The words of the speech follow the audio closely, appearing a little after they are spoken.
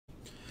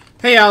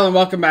Hey y'all, and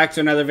welcome back to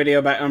another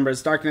video by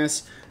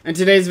UmbrasDarkness. In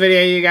today's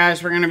video, you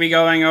guys, we're going to be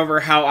going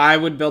over how I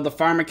would build a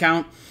farm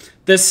account.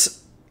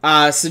 This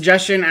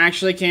suggestion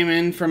actually came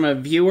in from a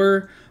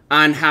viewer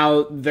on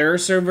how their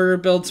server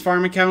builds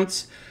farm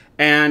accounts.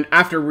 And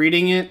after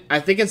reading it,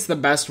 I think it's the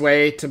best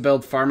way to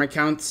build farm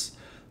accounts.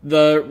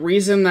 The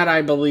reason that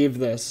I believe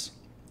this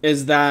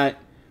is that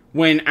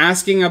when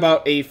asking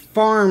about a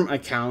farm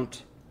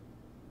account,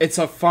 it's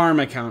a farm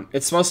account.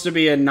 It's supposed to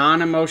be a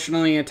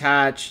non-emotionally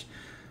attached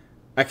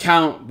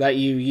account that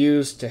you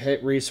use to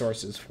hit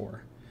resources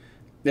for.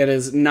 It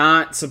is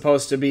not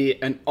supposed to be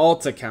an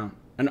alt account.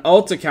 An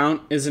alt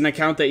account is an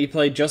account that you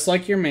play just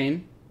like your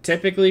main,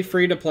 typically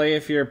free to play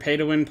if you're a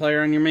pay-to-win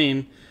player on your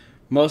main.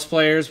 Most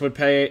players would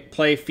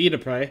play fee to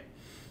play,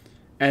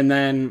 and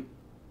then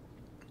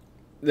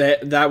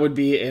that would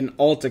be an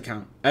alt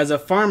account. As a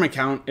farm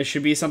account, it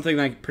should be something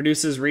that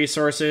produces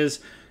resources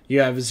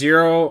you have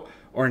zero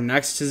or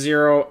next to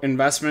zero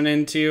investment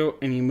into,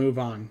 and you move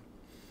on.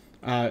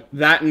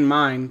 That in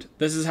mind,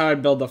 this is how I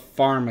build a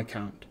farm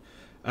account.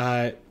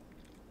 There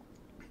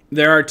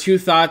are two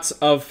thoughts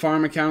of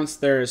farm accounts.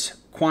 There's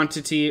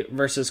quantity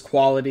versus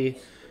quality.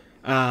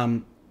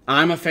 I'm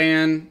a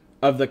fan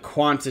of the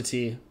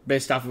quantity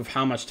based off of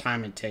how much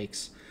time it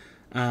takes.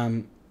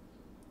 I'm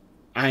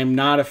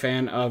not a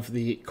fan of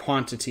the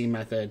quantity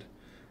method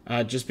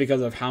just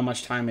because of how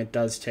much time it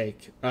does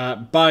take.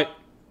 But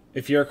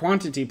if you're a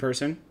quantity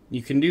person,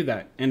 you can do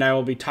that. And I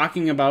will be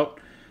talking about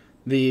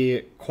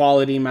the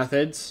quality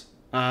methods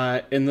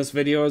in this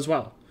video as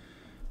well.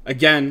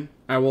 Again,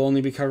 I will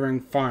only be covering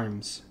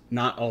farms,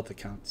 not alt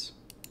accounts.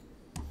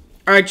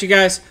 Alright, you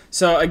guys,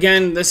 so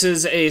again, this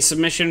is a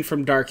submission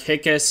from Dark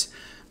Hickus,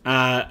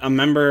 a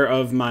member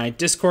of my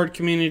Discord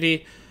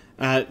community.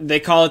 They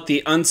call it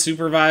the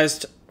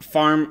Unsupervised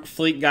Farm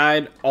Fleet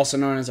Guide, also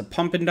known as a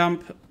pump and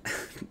dump.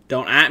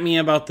 Don't at me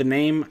about the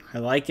name, I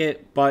like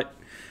it, but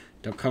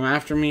don't come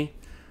after me.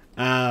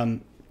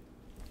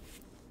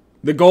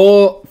 The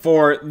goal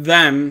for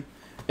them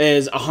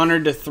is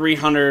 100 to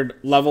 300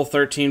 level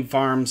 13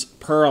 farms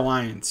per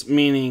alliance,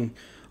 meaning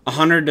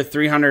 100 to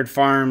 300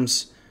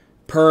 farms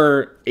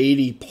per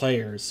 80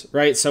 players,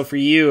 right? So for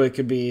you, it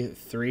could be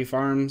 3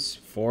 farms,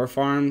 4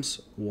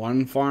 farms,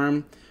 1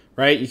 farm,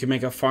 right? You can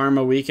make a farm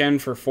a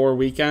weekend for 4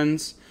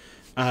 weekends.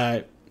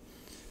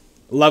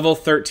 Level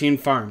 13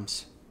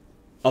 farms.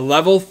 A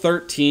level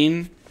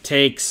 13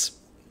 takes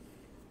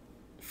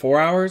 4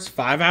 hours,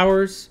 5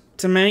 hours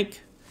to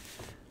make.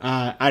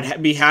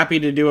 I'd be happy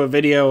to do a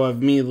video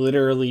of me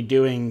literally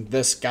doing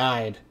this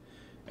guide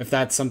if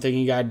that's something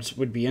you guys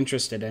would be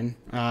interested in.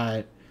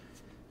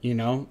 You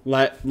know,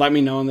 let me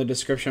know in the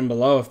description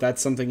below if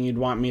that's something you'd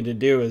want me to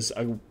do, is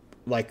a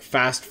like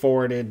fast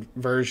forwarded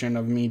version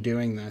of me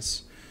doing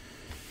this.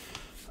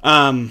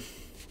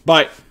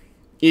 But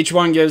each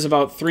one gives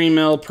about 3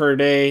 mil per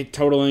day,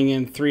 totaling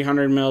in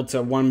 300 mil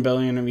to 1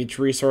 billion of each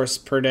resource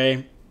per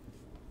day.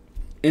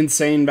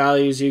 Insane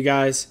values, you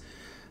guys.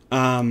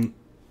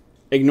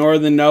 Ignore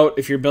the note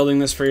if you're building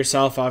this for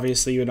yourself.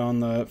 Obviously, you would own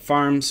the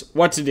farms.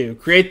 What to do?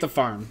 Create the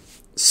farm.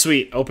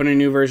 Sweet. Open a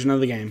new version of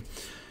the game.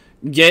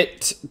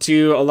 Get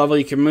to a level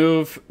you can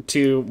move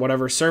to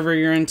whatever server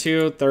you're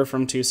into. They're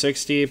from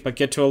 260, but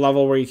get to a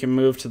level where you can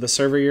move to the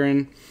server you're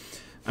in.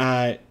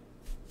 I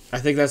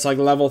think that's like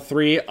level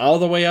 3 all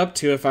the way up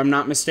to, if I'm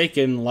not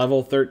mistaken,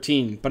 level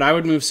 13. But I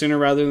would move sooner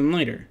rather than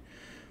later,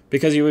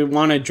 because you would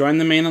want to join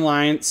the main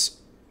alliance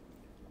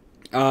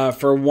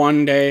for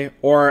 1 day,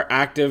 or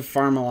active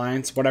farm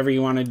alliance, whatever you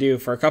want to do,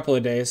 for a couple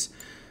of days.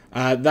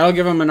 That'll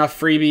give them enough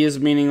freebies,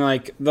 meaning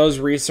like those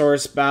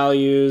resource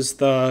values,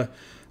 the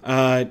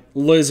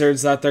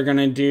lizards that they're going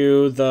to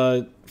do,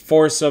 the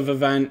force of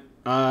event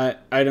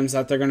items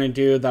that they're going to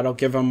do, that'll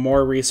give them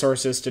more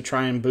resources to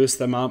try and boost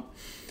them up.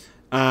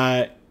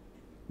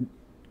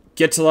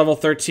 Get to level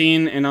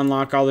 13 and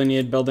unlock all the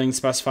needed buildings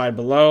specified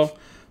below.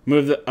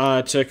 Move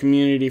to a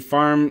community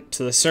farm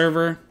to the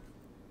server.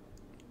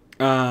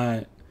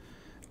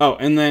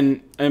 And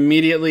then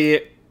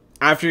immediately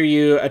after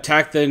you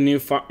attack the new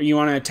farm, you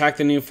want to attack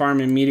the new farm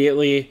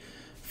immediately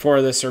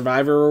for the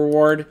survivor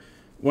reward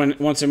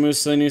once it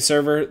moves to the new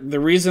server. The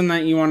reason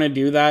that you want to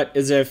do that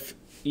is if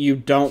you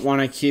don't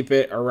want to keep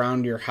it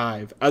around your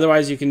hive.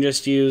 Otherwise, you can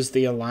just use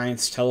the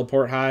alliance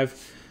teleport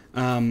hive.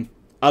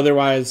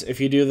 Otherwise, if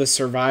you do the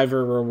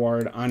survivor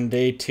reward on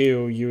day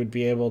 2, you would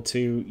be able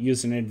to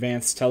use an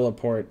advanced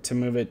teleport to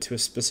move it to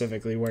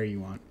specifically where you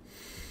want.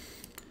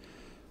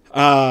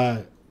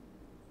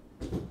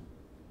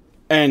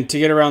 And to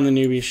get around the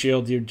newbie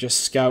shield, you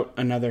just scout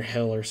another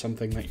hill or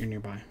something that you're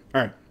nearby.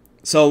 Alright,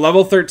 so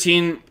level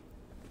 13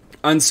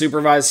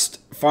 unsupervised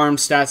farm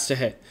stats to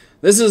hit.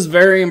 This is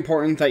very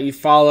important that you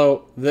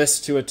follow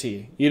this to a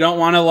T. You don't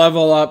want to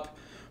level up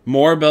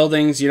more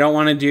buildings. You don't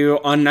want to do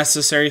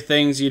unnecessary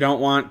things. You don't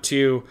want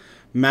to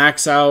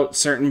max out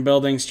certain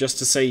buildings just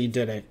to say you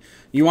did it.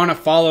 You want to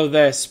follow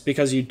this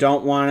because you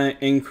don't want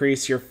to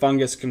increase your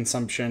fungus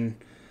consumption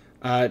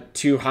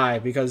too high,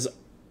 because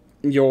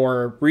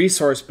your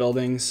resource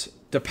buildings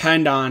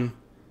depend on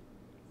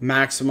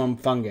maximum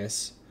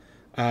fungus.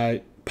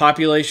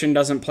 Population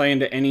doesn't play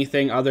into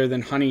anything other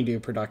than honeydew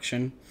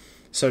production.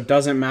 So it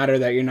doesn't matter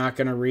that you're not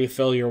going to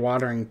refill your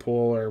watering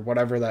pool or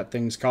whatever that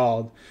thing's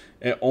called.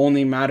 It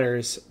only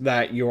matters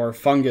that your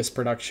fungus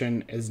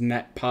production is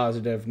net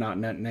positive, not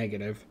net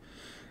negative.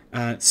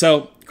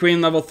 So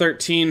Queen level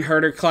 13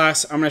 herder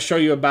class. I'm going to show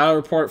you a battle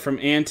report from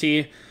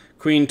Anti.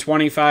 Queen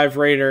 25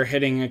 Raider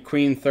hitting a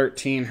Queen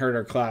 13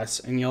 herder class.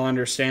 And you'll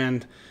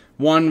understand,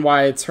 1,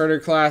 why it's herder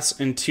class,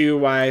 and 2,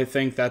 why I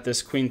think that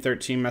this Queen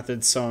 13 method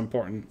is so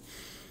important.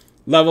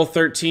 Level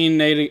 13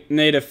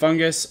 native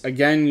fungus.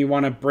 Again, you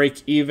want to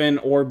break even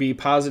or be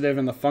positive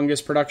in the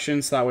fungus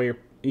production, so that way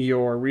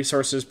your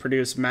resources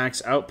produce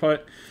max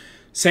output.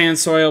 Sand,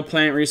 soil,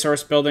 plant,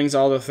 resource buildings,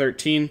 all the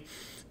 13.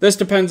 This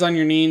depends on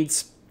your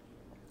needs.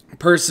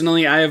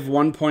 Personally, I have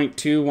 1.2,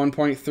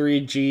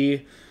 1.3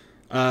 G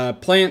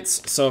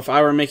plants, so if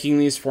I were making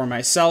these for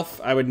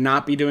myself, I would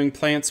not be doing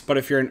plants. But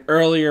if you're an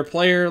earlier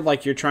player,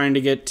 like you're trying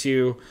to get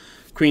to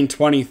Queen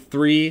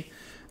 23,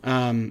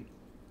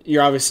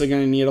 you're obviously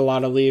going to need a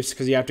lot of leaves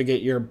because you have to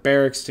get your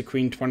barracks to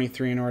Queen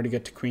 23 in order to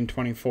get to Queen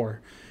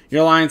 24.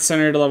 Your alliance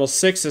center to level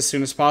 6 as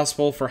soon as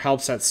possible for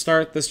helps at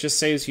start. This just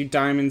saves you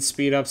diamond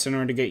speed ups in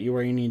order to get you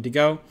where you need to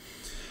go.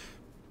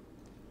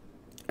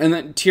 And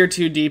then tier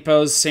 2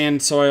 depots,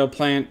 sand, soil,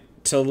 plant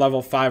to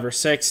level 5 or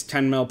 6,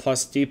 10 mil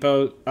plus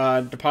depot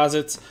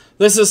deposits.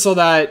 This is so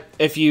that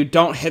if you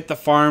don't hit the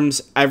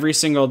farms every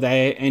single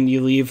day and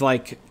you leave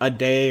like a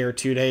day or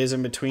 2 days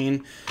in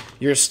between,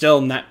 you're still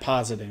net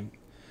positive.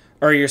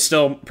 Or you're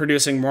still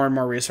producing more and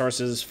more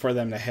resources for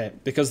them to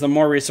hit. Because the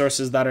more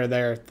resources that are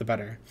there, the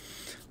better.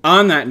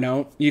 On that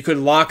note, you could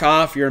lock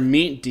off your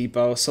meat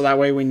depot, so that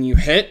way when you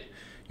hit,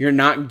 you're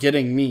not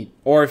getting meat.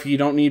 Or if you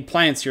don't need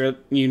plants,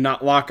 you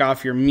not lock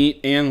off your meat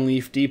and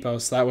leaf depot,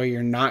 so that way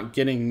you're not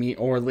getting meat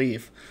or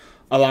leaf,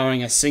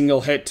 allowing a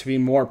single hit to be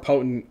more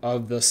potent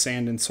of the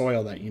sand and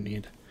soil that you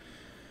need.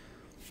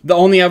 The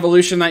only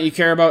evolution that you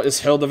care about is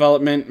hill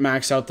development.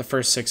 Max out the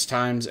first 6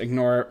 times.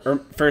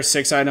 First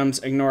 6 items.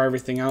 Ignore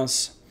everything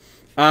else.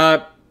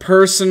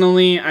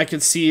 Personally, I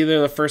could see either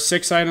the first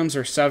 6 items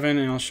or 7,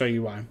 and I'll show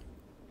you why.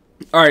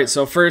 Alright,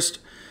 so first,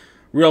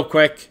 real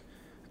quick,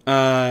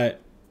 we're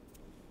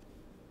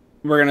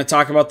going to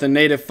talk about the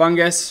native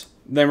fungus.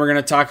 Then we're going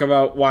to talk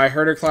about why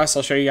herder class.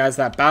 I'll show you guys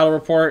that battle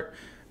report.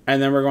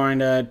 And then we're going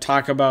to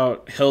talk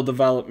about hill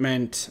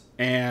development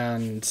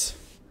and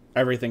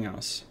everything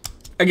else.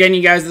 Again,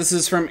 you guys, this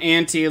is from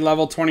Anti,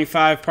 level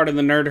 25, part of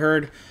the Nerd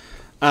Herd.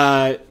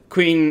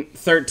 Queen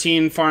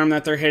 13 farm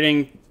that they're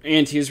hitting,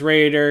 Anti's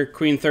Raider.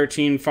 Queen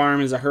 13 farm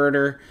is a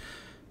herder.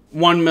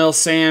 1 mil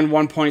sand,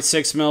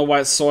 1.6 mil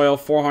wet soil,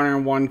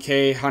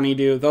 401k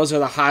honeydew. Those are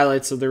the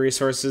highlights of the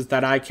resources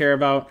that I care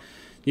about.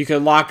 You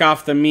could lock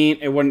off the meat.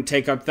 It wouldn't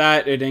take up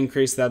that. It'd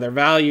increase the other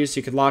values.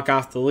 You could lock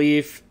off the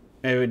leaf.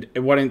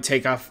 It wouldn't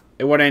take off.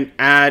 It wouldn't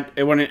add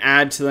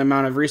to the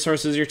amount of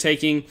resources you're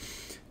taking,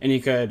 and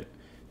you could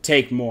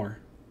take more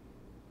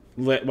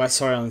wet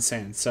soil and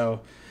sand.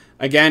 So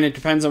again, it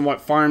depends on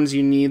what farms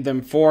you need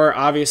them for.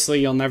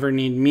 Obviously, you'll never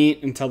need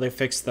meat until they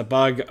fix the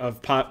bug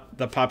of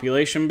the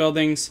population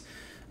buildings,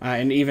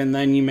 and even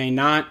then you may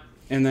not.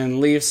 And then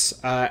leaves,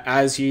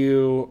 if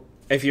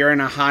you're in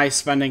a high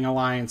spending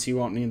alliance, you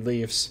won't need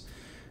leaves.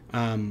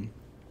 And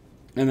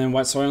then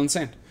wet soil and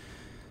sand.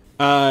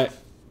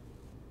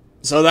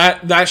 So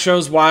that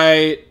shows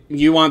why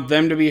you want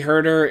them to be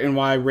herder and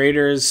why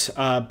raiders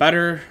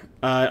better.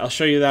 I'll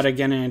show you that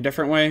again in a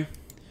different way.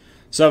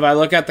 So if I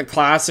look at the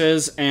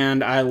classes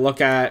and I look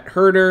at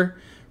herder,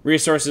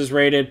 resources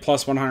rated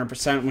plus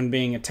 100% when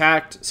being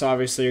attacked. So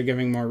obviously you're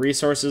giving more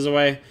resources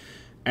away.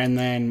 And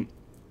then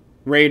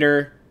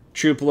raider,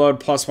 troop load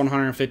plus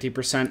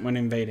 150% when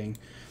invading.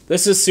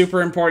 This is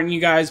super important, you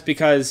guys,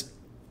 because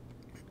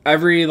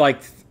every, I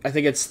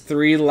think it's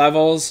 3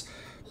 levels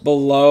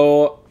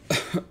below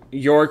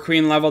your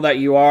queen level that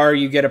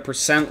you get a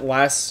 %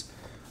 less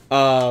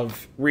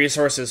of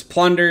resources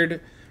plundered,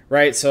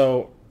 right?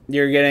 So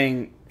you're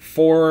getting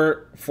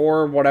 4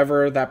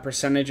 whatever that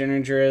percentage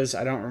integer is.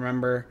 I don't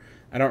remember.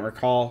 I don't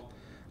recall.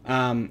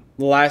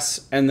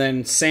 Less, and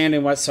then sand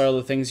and wet soil,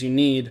 the things you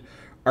need,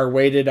 are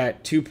weighted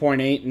at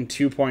 2.8 and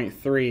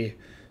 2.3.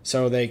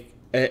 So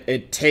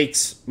it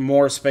takes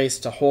more space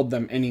to hold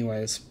them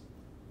anyways.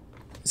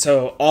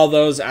 So all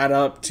those add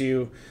up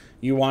to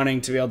you wanting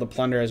to be able to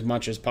plunder as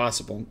much as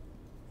possible.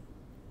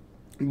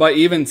 But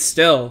even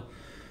still,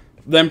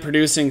 them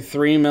producing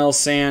 3 mil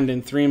sand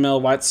and 3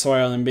 mil wet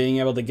soil and being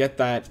able to get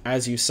that,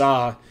 as you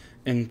saw,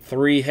 in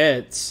 3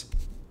 hits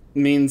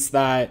means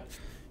that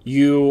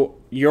you're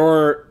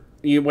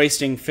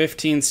wasting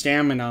 15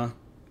 stamina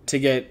to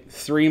get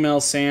 3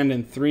 mil sand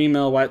and 3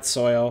 mil wet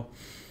soil,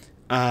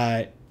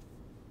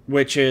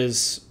 which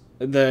is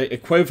the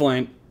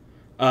equivalent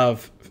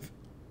of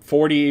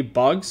 40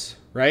 bugs,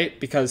 right?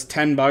 Because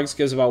 10 bugs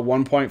gives about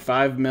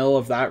 1.5 mil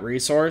of that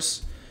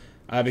resource.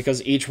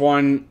 Because each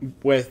one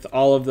with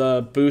all of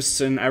the boosts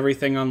and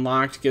everything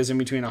unlocked gives in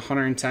between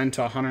 110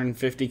 to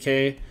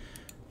 150k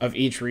of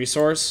each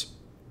resource.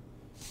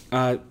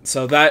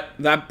 So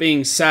that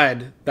being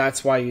said,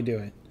 that's why you do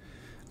it.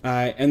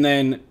 And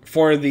then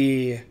for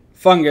the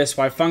fungus,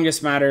 why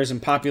fungus matters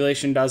and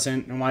population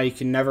doesn't, and why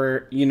you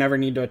never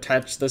need to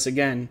attach this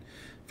again.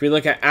 If we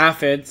look at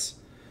aphids,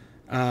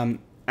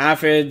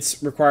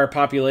 aphids require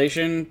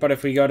population, but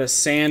if we go to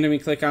sand and we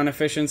click on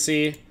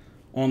efficiency,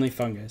 only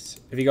fungus.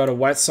 If you go to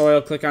wet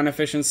soil, click on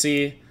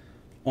efficiency,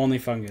 only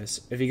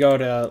fungus. If you go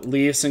to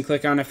leaves and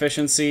click on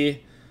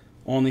efficiency,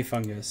 only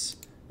fungus.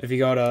 If you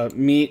go to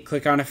meat,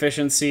 click on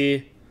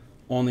efficiency,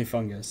 only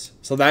fungus.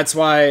 So that's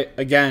why,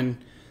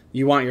 again,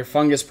 you want your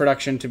fungus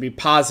production to be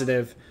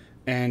positive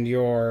and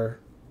your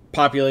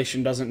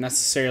population doesn't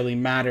necessarily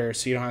matter,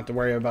 so you don't have to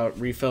worry about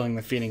refilling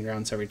the feeding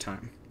grounds every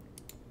time.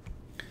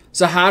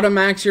 So how to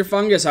max your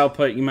fungus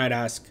output, you might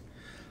ask?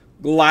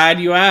 Glad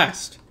you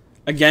asked.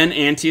 Again,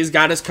 Auntie's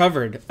got us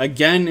covered.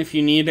 Again, if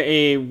you need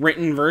a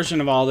written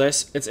version of all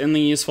this, it's in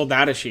the useful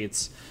data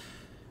sheets.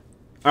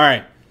 All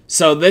right,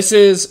 so this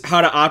is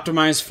how to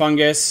optimize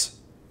fungus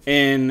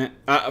in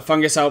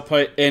fungus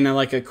output in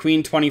like a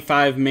Queen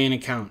 25 main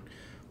account.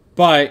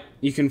 But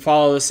you can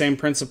follow the same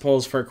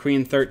principles for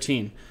Queen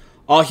 13.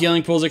 All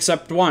healing pools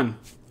except one.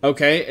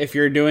 Okay, if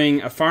you're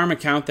doing a farm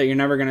account that you're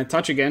never going to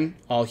touch again,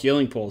 all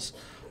healing pools.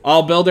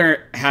 All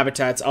builder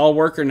habitats, all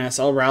worker nests,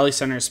 all rally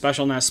centers,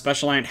 special nests,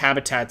 special ant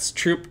habitats,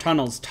 troop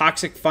tunnels,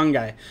 toxic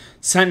fungi,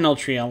 sentinel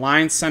tree,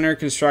 alliance center,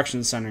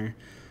 construction center.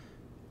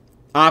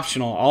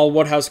 Optional, all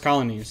woodhouse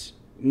colonies.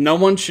 No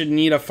one should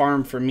need a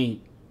farm for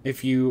meat.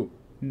 If you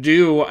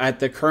do at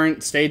the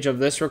current stage of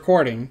this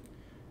recording,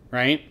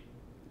 right,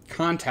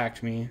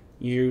 contact me.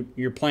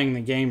 You're playing the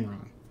game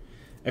wrong.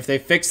 If they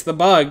fix the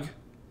bug,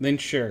 then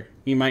sure,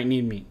 you might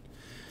need meat.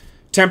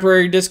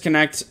 Temporary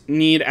disconnect,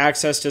 need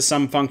access to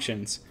some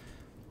functions.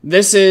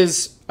 This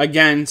is,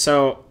 again,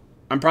 so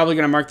I'm probably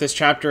going to mark this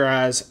chapter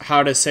as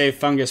how to save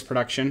fungus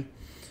production.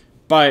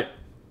 But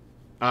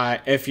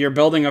if you're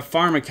building a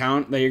farm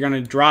account that you're going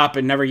to drop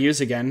and never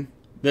use again,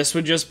 this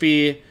would just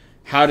be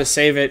how to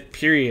save it,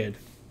 period.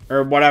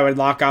 Or what I would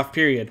lock off,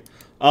 period.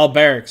 All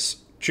barracks,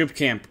 troop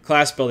camp,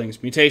 class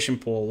buildings, mutation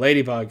pool,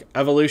 ladybug,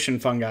 evolution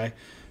fungi,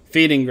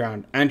 feeding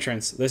ground,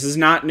 entrance. This is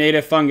not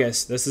native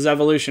fungus. This is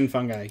evolution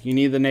fungi. You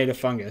need the native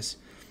fungus.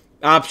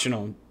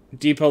 Optional,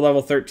 depot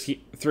level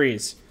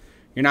 3s.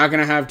 You're not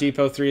going to have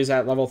depot 3s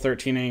at level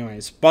 13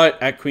 anyways.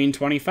 But at Queen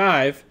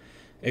 25,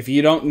 if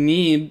you don't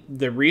need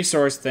the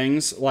resource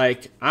things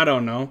like, I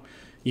don't know,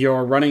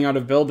 you're running out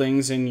of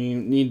buildings and you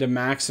need to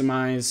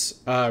maximize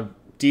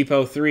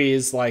depot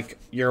 3s like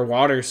your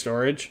water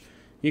storage,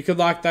 you could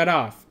lock that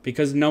off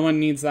because no one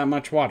needs that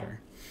much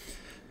water.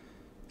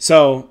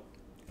 So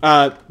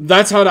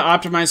that's how to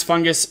optimize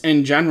fungus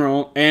in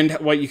general and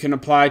what you can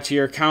apply to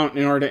your account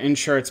in order to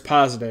ensure it's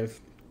positive.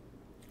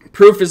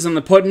 Proof is in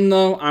the pudding,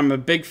 though. I'm a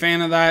big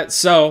fan of that.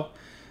 So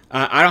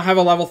I don't have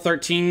a level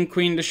 13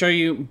 queen to show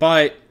you,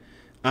 but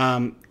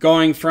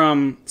going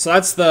from, so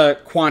that's the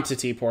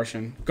quantity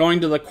portion. Going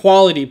to the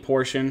quality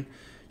portion,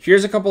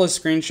 here's a couple of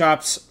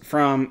screenshots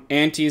from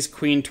Auntie's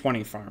Queen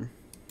 20 farm.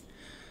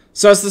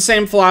 So it's the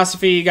same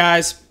philosophy, you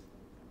guys.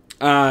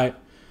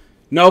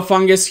 No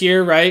fungus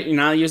here, right? You're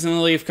not using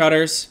the leaf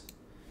cutters.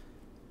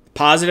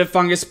 Positive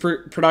fungus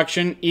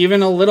production,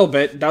 even a little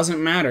bit,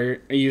 doesn't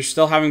matter. You're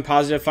still having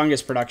positive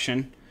fungus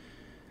production.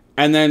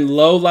 And then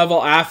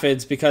low-level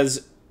aphids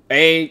because,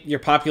 A, your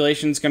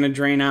population's going to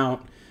drain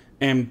out,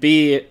 and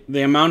B,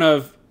 the amount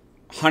of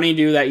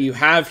honeydew that you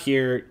have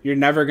here, you're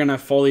never going to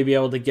fully be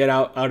able to get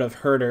out of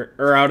herder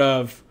or out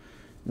of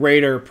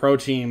raider pro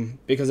team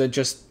because it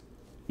just,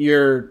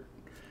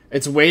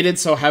 it's weighted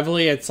so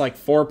heavily, it's like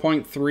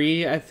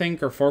 4.3, I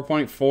think, or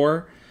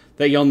 4.4,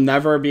 that you'll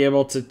never be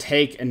able to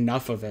take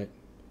enough of it.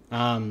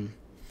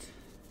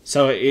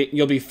 So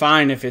you'll be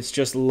fine if it's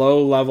just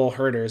low-level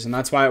herders, and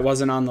that's why it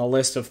wasn't on the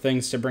list of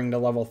things to bring to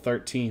level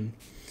 13.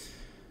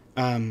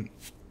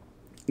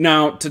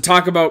 Now, to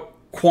talk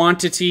about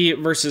quantity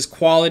versus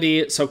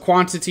quality, so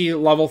quantity,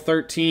 level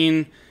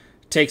 13,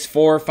 takes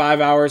 4 or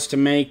 5 hours to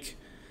make.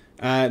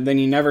 Then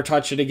you never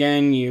touch it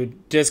again. You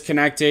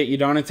disconnect it. You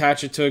don't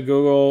attach it to a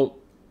Google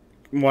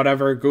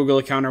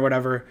account or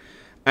whatever.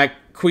 At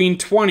Queen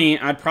 20,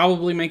 I'd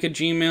probably make a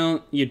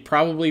Gmail. You'd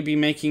probably be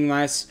making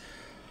less.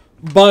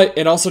 But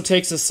it also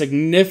takes a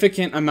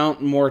significant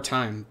amount more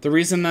time. The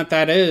reason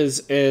that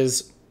is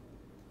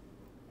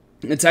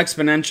it's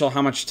exponential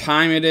how much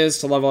time it is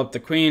to level up the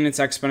queen. It's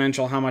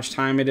exponential how much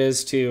time it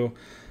is to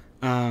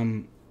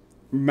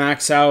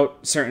max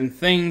out certain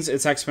things.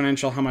 It's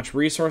exponential how much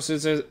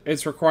resources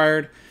it's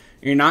required.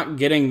 You're not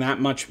getting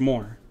that much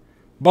more.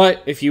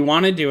 But if you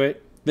want to do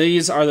it,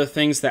 these are the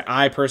things that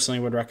I personally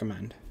would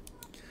recommend.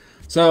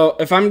 So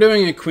if I'm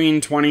doing a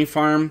Queen 20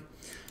 farm,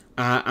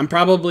 I'm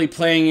probably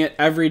playing it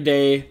every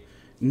day,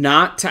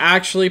 not to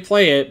actually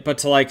play it, but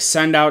to like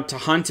send out to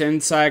hunt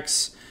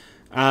insects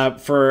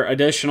for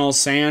additional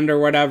sand or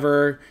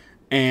whatever,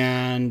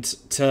 and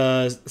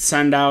to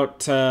send out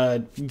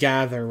to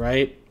gather,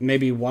 right?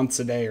 Maybe once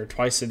a day or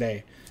twice a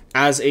day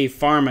as a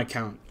farm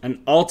account.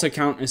 An alt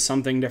account is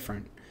something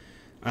different.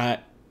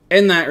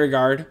 In that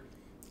regard,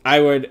 I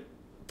would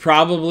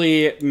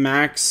probably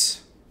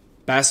max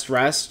best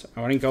rest.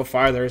 I wouldn't go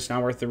farther. It's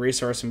not worth the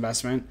resource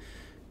investment.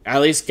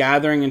 At least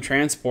gathering and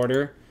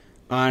transporter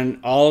on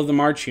all of the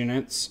March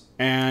units.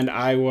 And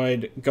I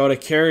would go to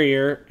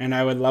carrier and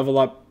I would level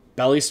up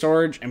belly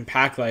storage and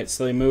pack light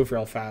so they move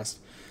real fast.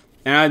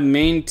 And I'd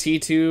main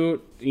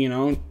T2, you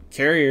know,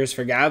 carriers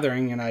for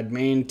gathering, and I'd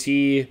main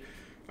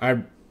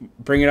I'd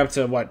bring it up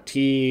to what,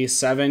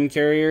 T7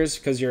 carriers,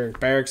 because your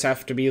barracks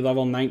have to be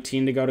level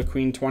 19 to go to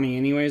Queen 20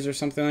 anyways, or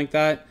something like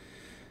that.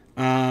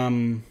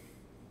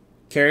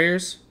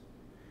 Carriers.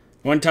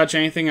 Wouldn't touch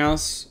anything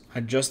else.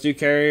 I'd just do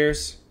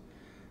carriers.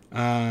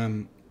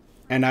 And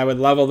I would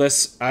level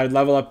this. I'd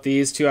level up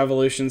these 2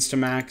 evolutions to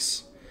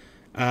max.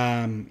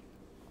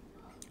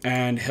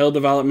 And hill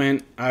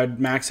development, I would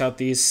max out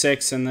these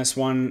 6 and this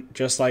one,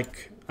 just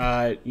like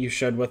you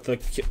should with the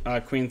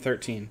Queen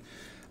 13.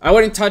 I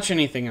wouldn't touch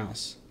anything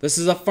else. This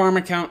is a farm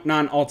account,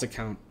 not an alt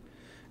account.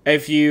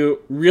 If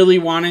you really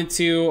wanted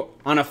to,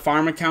 on a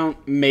farm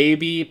account,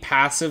 maybe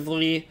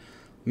passively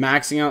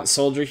maxing out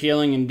soldier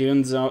healing and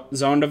doing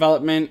zone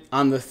development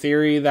on the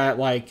theory that,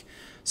 like,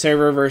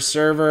 server versus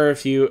server,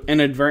 if you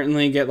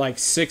inadvertently get like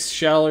 6th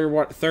shell or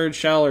what, 3rd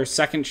shell or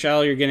 2nd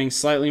shell, you're getting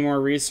slightly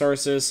more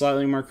resources,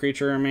 slightly more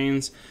creature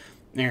remains,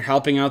 and you're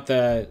helping out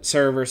the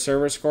server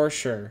score,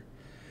 sure.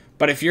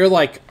 But if you're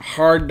like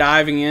hard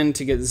diving in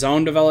to get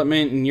zone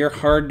development and you're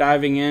hard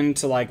diving in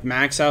to like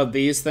max out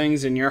these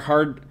things and you're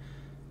hard,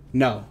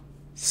 no,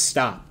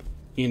 stop,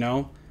 you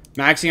know?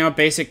 Maxing out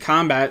basic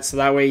combat so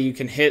that way you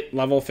can hit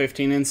level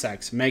 15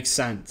 insects makes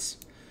sense.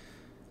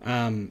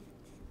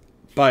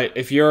 But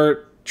if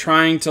you're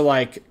trying to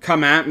like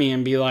come at me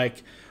and be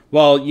like,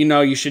 well, you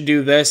know, you should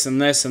do this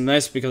and this and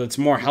this because it's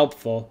more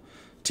helpful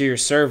to your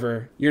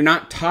server. You're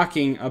not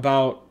talking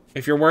about,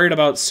 if you're worried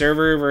about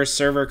server versus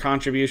server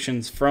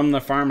contributions from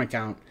the farm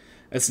account,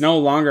 it's no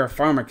longer a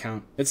farm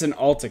account. It's an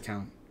alt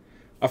account.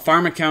 A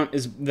farm account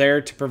is there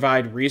to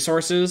provide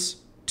resources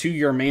to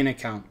your main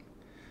account.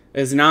 It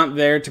is not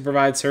there to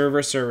provide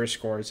server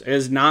scores. It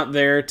is not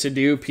there to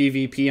do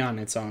PvP on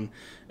its own.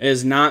 It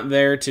is not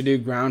there to do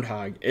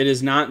groundhog. It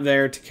is not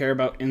there to care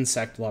about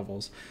insect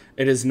levels.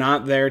 It is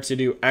not there to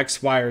do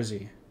X, Y, or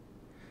Z.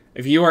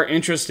 If you are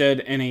interested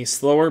in a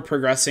slower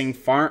progressing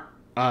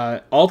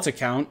alt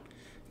account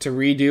to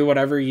redo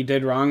whatever you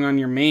did wrong on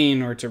your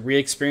main or to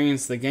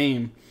re-experience the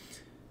game,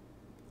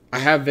 I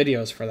have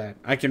videos for that.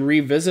 I can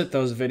revisit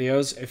those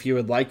videos if you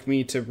would like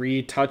me to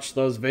retouch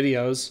those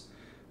videos,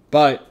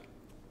 but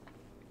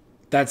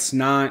that's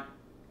not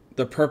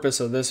the purpose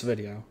of this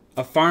video.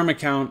 A farm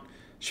account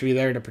should be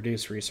there to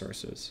produce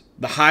resources.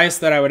 The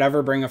highest that I would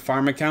ever bring a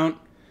farm account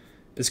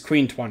is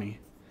Queen 20.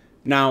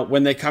 Now,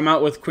 when they come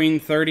out with Queen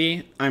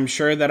 30, I'm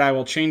sure that I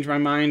will change my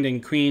mind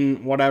and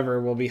Queen whatever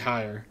will be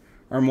higher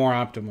or more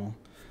optimal.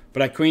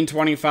 But at Queen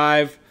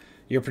 25,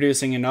 you're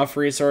producing enough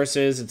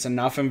resources, it's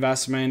enough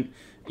investment.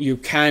 You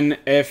can,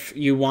 if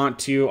you want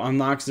to,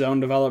 unlock zone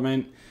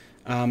development.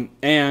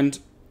 And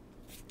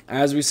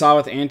as we saw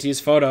with Auntie's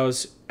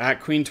photos, at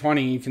Queen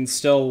 20, you can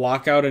still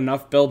lock out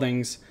enough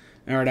buildings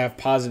in order to have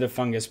positive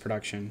fungus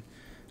production.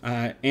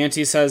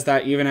 Auntie says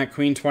that even at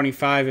Queen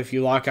 25, if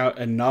you lock out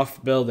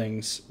enough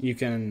buildings, you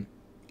can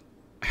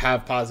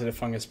have positive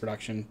fungus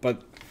production.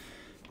 But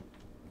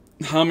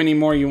how many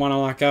more you want to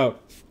lock out?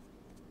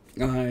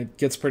 It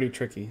gets pretty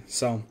tricky.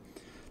 So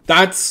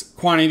that's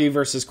quantity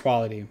versus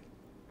quality.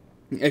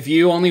 If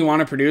you only want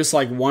to produce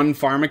like one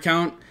farm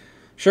account,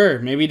 sure,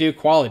 maybe do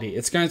quality.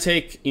 It's going to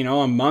take, you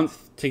know, a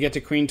month to get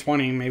to Queen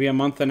 20, maybe a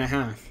month and a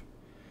half.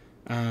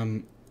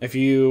 If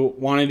you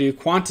want to do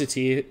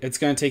quantity, it's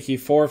going to take you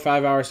 4 or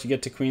 5 hours to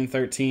get to Queen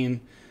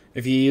 13.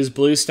 If you use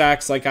blue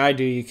stacks like I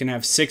do, you can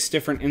have 6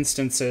 different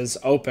instances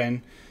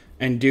open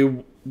and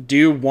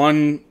do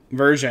one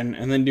version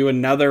and then do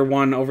another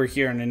one over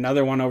here and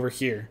another one over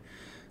here.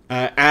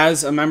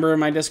 As a member of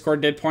my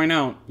Discord did point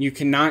out, you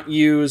cannot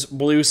use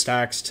blue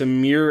stacks to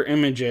mirror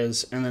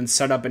images and then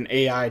set up an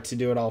AI to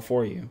do it all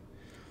for you.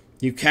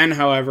 You can,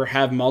 however,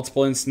 have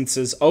multiple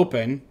instances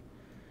open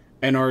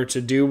in order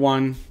to do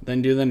one,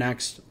 then do the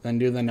next, then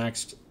do the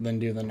next, then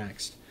do the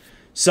next.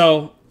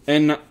 So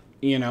in,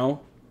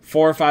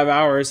 4 or 5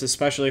 hours,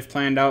 especially if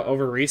planned out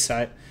over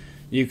reset,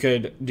 you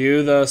could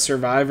do the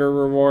survivor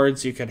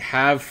rewards. You could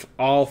have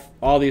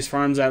all these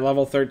farms at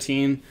level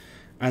 13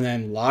 and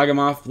then log them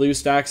off blue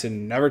stacks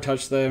and never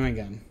touch them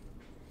again.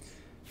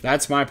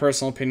 That's my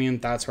personal opinion.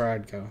 That's where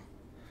I'd go.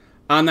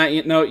 On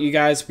that note, you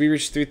guys, we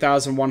reached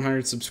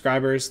 3,100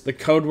 subscribers. The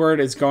code word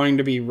is going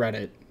to be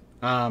Reddit.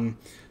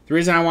 The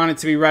reason I want it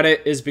to be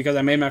Reddit is because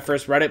I made my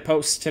first Reddit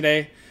post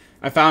today.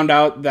 I found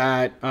out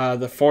that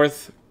the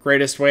 4th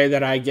greatest way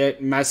that I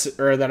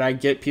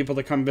get people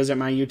to come visit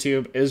my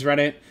YouTube is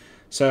Reddit.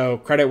 So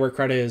credit where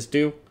credit is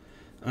due.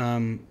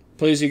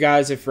 Please, you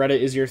guys, if Reddit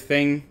is your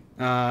thing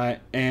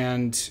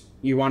and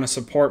you want to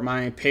support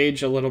my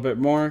page a little bit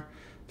more,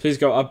 please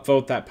go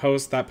upvote that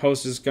post. That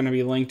post is going to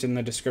be linked in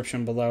the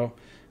description below.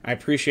 I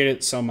appreciate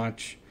it so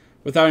much.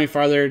 Without any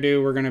further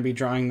ado, we're going to be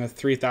drawing the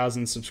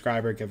 3,000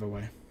 subscriber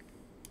giveaway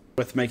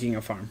with making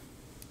a farm.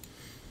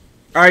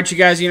 Alright, you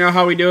guys, you know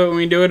how we do it when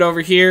we do it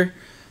over here.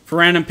 For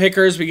random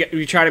pickers,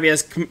 we try to be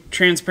as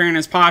transparent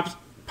as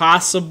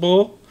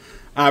possible.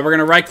 We're going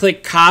to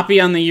right-click copy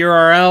on the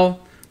URL.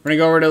 We're going to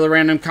go over to the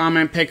random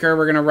comment picker.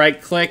 We're going to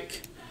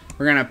right-click.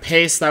 We're going to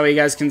paste. That way you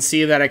guys can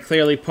see that I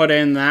clearly put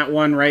in that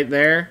one right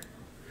there.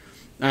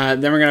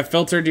 Then we're going to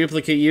filter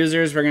duplicate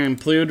users. We're going to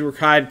include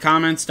replied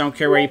comments. Don't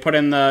care where you put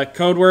in the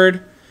code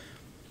word.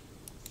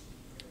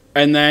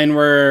 And then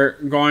we're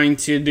going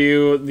to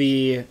do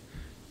the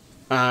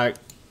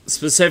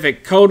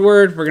specific code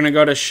word. We're going to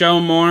go to show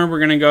more. We're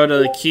going to go to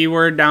the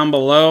keyword down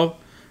below.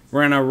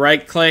 We're going to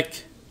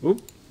right-click. We're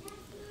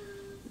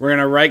going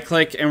to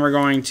right-click and we're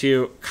going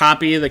to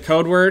copy the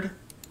code word.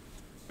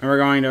 And we're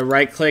going to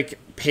right-click,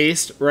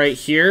 paste right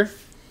here.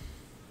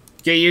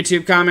 Get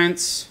YouTube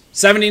comments.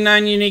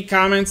 79 unique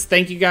comments.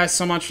 Thank you guys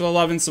so much for the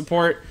love and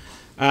support.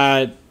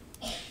 It's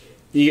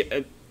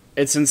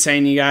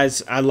insane, you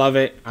guys. I love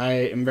it. I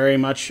am very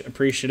much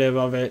appreciative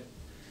of it.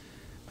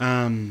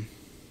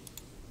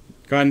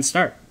 Go ahead and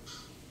start.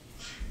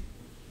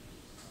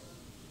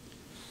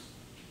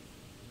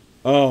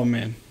 Oh,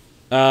 man.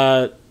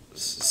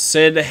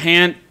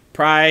 Siddhant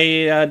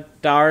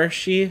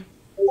Priyadarshi.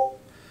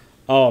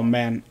 Oh,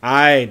 man.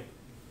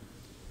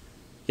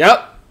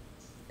 Yep.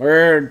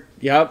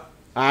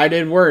 I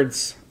did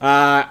words.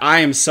 I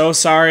am so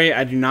sorry.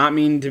 I do not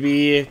mean to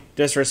be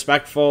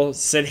disrespectful.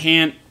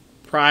 Siddhant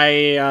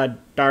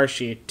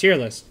Priyadarshi. Tier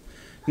list.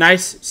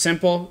 Nice,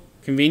 simple,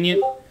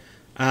 convenient.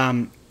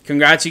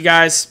 Congrats, you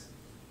guys.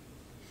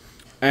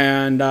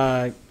 And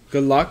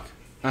good luck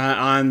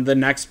on the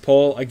next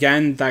poll.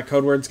 Again, that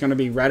code word's going to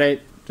be Reddit.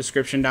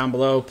 Description down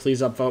below.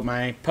 Please upvote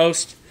my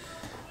post.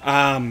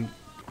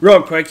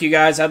 Real quick, you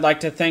guys, I'd like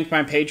to thank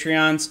my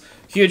Patreons.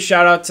 Huge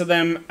shout out to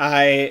them.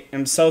 I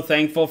am so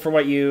thankful for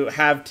what you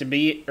have to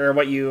be, or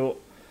what you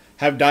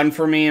have done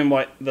for me, and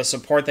what the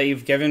support that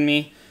you've given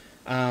me.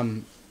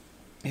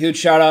 Huge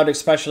shout out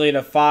especially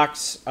to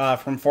Fox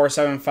from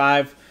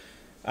 475.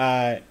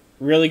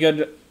 Really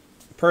good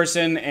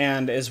person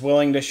and is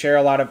willing to share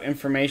a lot of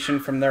information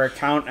from their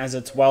account as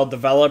it's well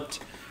developed.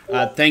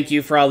 Thank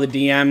you for all the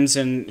DMs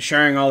and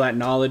sharing all that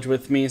knowledge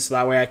with me so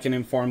that way I can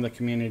inform the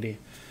community.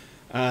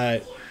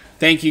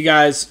 Thank you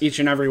guys, each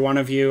and every one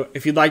of you.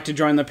 If you'd like to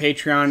join the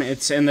Patreon,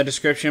 it's in the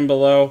description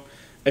below.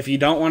 If you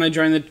don't want to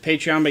join the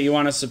Patreon but you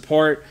want to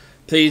support,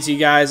 please, you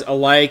guys, a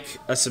like,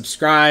 a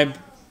subscribe,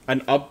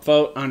 an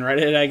upvote on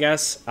Reddit, I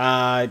guess,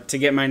 to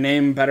get my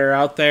name better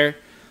out there.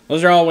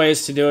 Those are all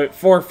ways to do it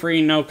for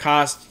free, no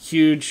cost.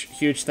 Huge,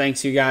 huge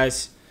thanks, you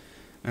guys.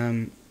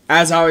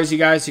 As always, you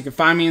guys, you can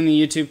find me in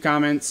the YouTube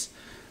comments.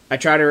 I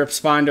try to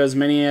respond to as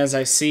many as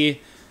I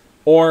see.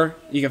 Or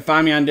you can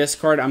find me on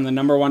Discord. I'm the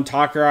 #1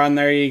 talker on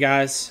there, you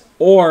guys.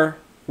 Or,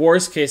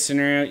 worst case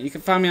scenario, you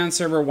can find me on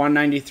server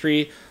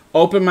 193.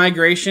 Open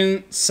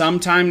migration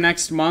sometime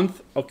next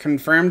month,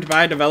 confirmed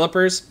by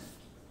developers.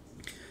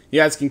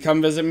 You guys can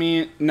come visit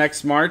me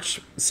next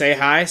March. Say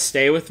hi,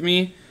 stay with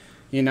me,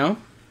 you know.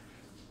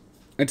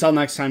 Until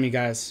next time, you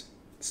guys.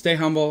 Stay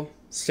humble,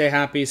 stay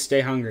happy, stay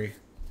hungry.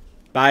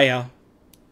 Bye, y'all.